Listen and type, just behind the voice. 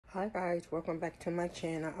Hi guys, welcome back to my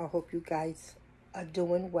channel. I hope you guys are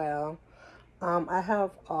doing well. I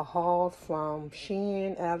have a haul from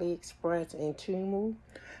Shein, AliExpress, and Temu.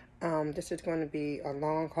 This is going to be a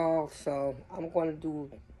long haul, so I'm going to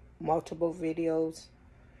do multiple videos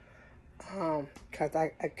because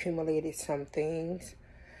I accumulated some things.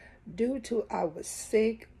 Due to I was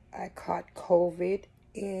sick, I caught COVID,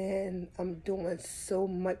 and I'm doing so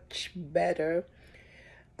much better.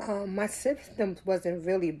 My symptoms wasn't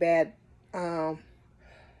really bad. I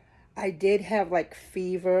did have like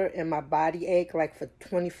fever and my body ache like for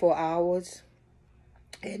 24 hours,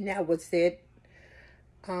 and that was it.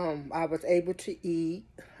 I was able to eat.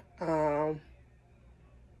 I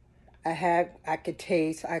could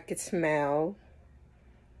taste, I could smell,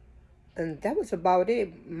 and that was about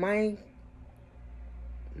it. My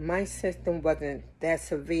system wasn't that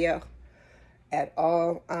severe at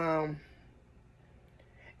all.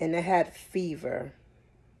 And I had fever.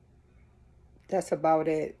 That's about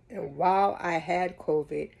it. And while I had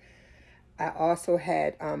COVID, I also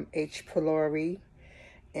had H. pylori,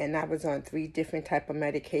 and I was on 3 different type of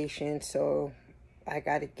medications, so I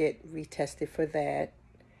got to get retested for that.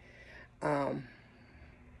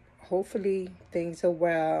 Hopefully things are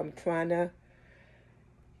well. I'm trying to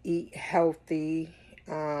eat healthy.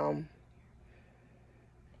 I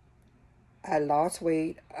lost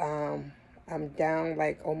weight. I'm down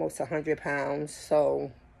like almost 100 pounds,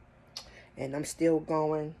 so, and I'm still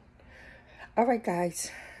going. All right,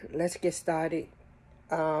 guys, let's get started.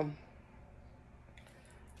 I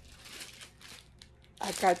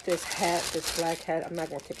got this hat, this black hat. I'm not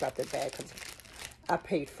going to take out the bag because I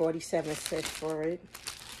paid 47 cents for it.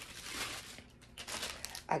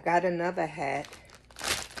 I got another hat.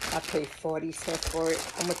 I paid 40 cents for it.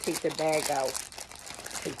 I'm going to take the bag out.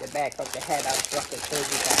 Take the bag of the hat out so I can show you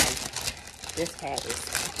guys. This hat is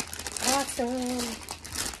awesome.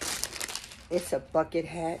 It's a bucket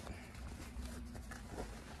hat.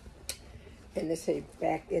 And they say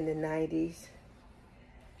back in the 90s.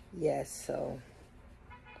 Yes, so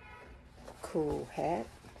cool hat.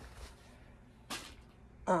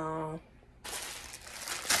 I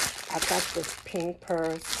got this pink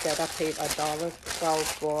purse that I paid $1.12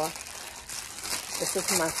 for. This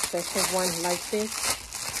is my second one like this.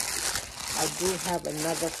 I do have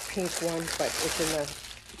another pink one, but it's in a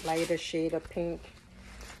lighter shade of pink.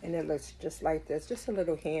 And it looks just like this. Just a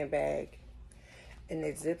little handbag. And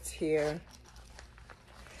it zips here.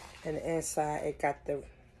 And inside it got the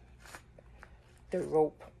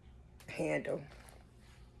rope handle.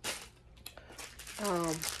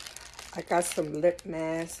 I got some lip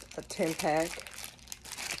mask, a 10-pack.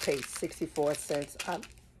 I paid 64 cents.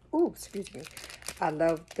 Excuse me. I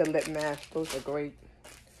love the lip mask. Those are great.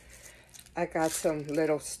 I got some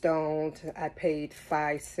little stones I paid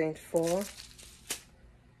 5 cents for.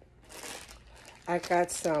 I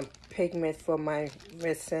got some pigment for my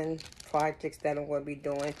recent projects that I'm going to be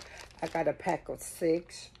doing. I got a pack of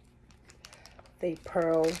 6. They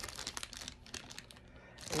pearl.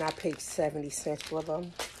 And I paid 70 cents for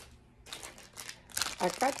them. I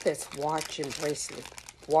got this watch and bracelet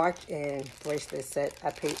set.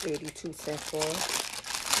 I paid 82 cents for.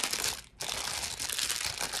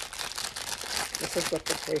 This is what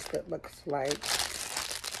the bracelet looks like.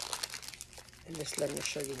 And just let me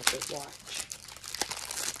show you what the watch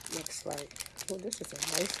looks like. Oh, this is a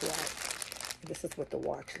nice watch. This is what the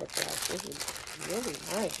watch looks like. This is really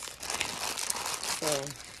nice. So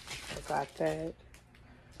I got that.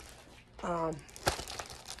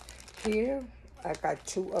 Here I got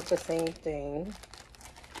 2 of the same thing,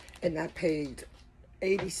 and I paid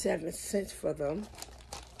 87 cents for them.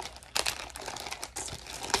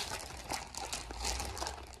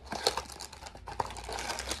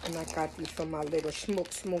 And I got these for my little smoke,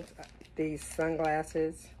 these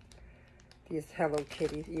sunglasses, these Hello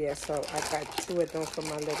Kitty. Yeah, so I got 2 of them for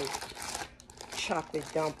my little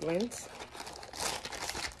chocolate dumplings.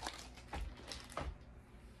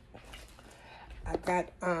 I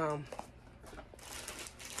got, let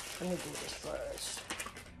me do this first.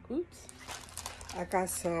 Oops. I got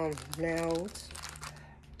some nails.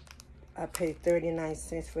 I paid 39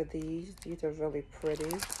 cents for these. These are really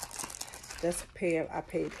pretty. This pair, I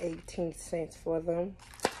paid 18 cents for them.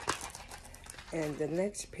 And the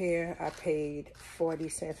next pair, I paid 40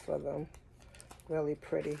 cents for them. Really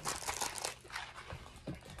pretty.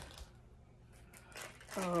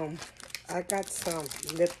 I got some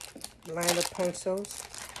lip liner pencils.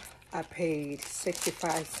 I paid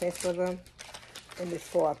 65 cents for them. And it's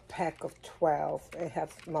for a pack of 12. It has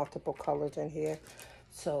multiple colors in here.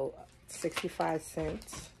 So 65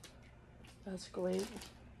 cents. That's great.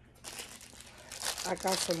 I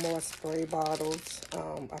got some more spray bottles.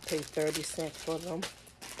 I paid 30 cents for them.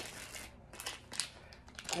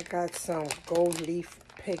 I got some gold leaf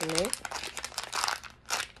pigment.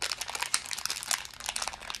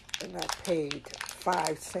 And I paid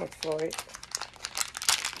 5 cents for it.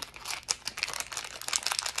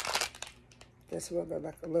 This was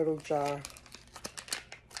like a little jar.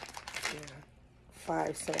 Yeah,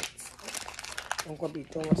 5 cents. I'm going to be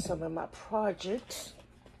doing some of my projects.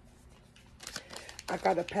 I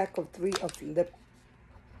got a pack of 3 of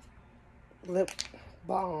lip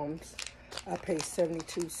balms. I paid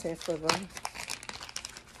 72 cents for them.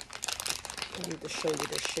 I need to show you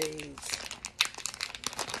the shades.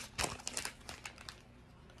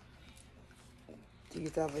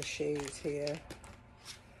 These other shades here.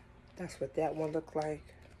 That's what that one looked like.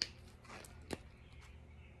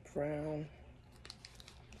 Brown.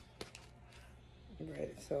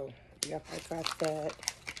 Right, so, yep, I got that.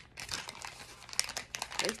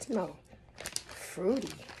 They smell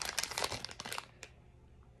fruity.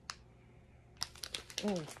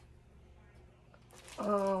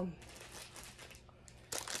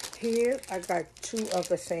 Here I got 2 of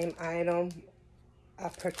the same item. I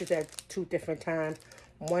purchased at 2 different times.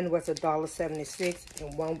 One was $1.76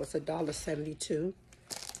 and one was $1.72.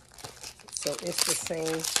 So it's the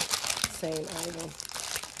same item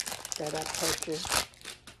that I purchased.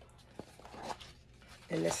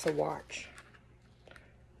 And it's a watch.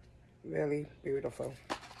 Really beautiful.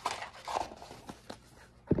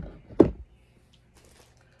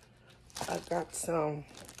 I got some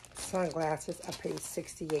sunglasses. I paid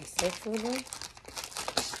 68 cents for them.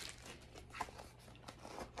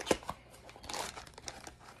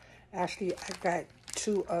 Actually, I got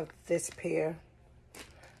 2 of this pair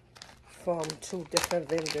from 2 different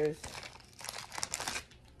vendors.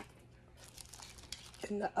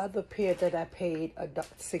 And the other pair that I paid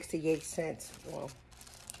 68 cents for.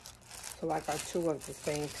 So I got 2 of the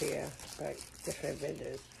same pair, but different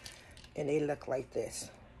vendors. And they look like this.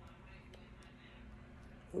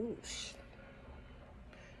 Ooh,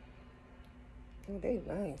 oh, they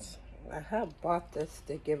nice. I have bought this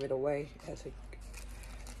to give it away as a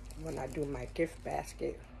when I do my gift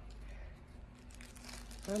basket.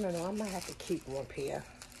 I don't know, I might have to keep one pair.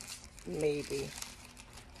 Maybe.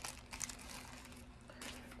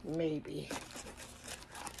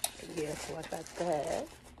 Yeah, so I got that.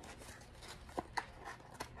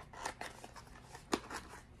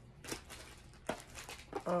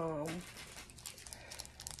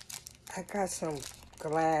 I got some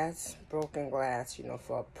glass, broken glass, you know,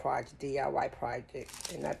 for a project, DIY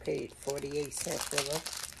project. And I paid 48 cents for them.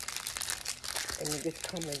 And you just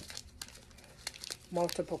come in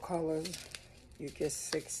multiple colors. You get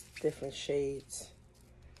 6 different shades.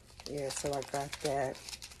 Yeah, so I got that.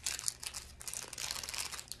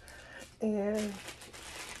 And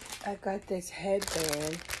I got this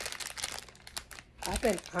headband. I've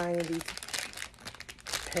been eyeing these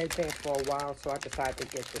headbands for a while, so I decided to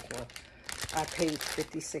get this one. I paid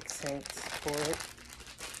 56 cents for it.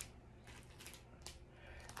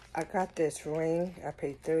 I got this ring. I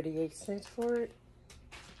paid 38 cents for it.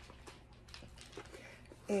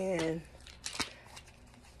 And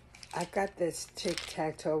I got this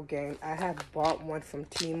tic-tac-toe game. I have bought one from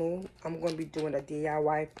Temu. I'm going to be doing a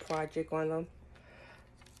DIY project on them.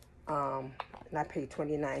 And I paid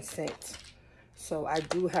 29 cents. So I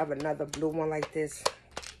do have another blue one like this.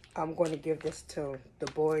 I'm going to give this to the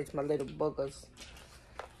boys, my little boogers.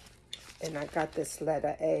 And I got this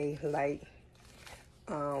letter A light.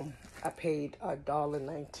 I paid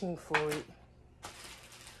 $1.19 for it.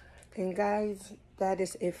 And guys, that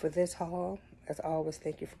is it for this haul. As always,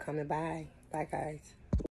 thank you for coming by. Bye, guys.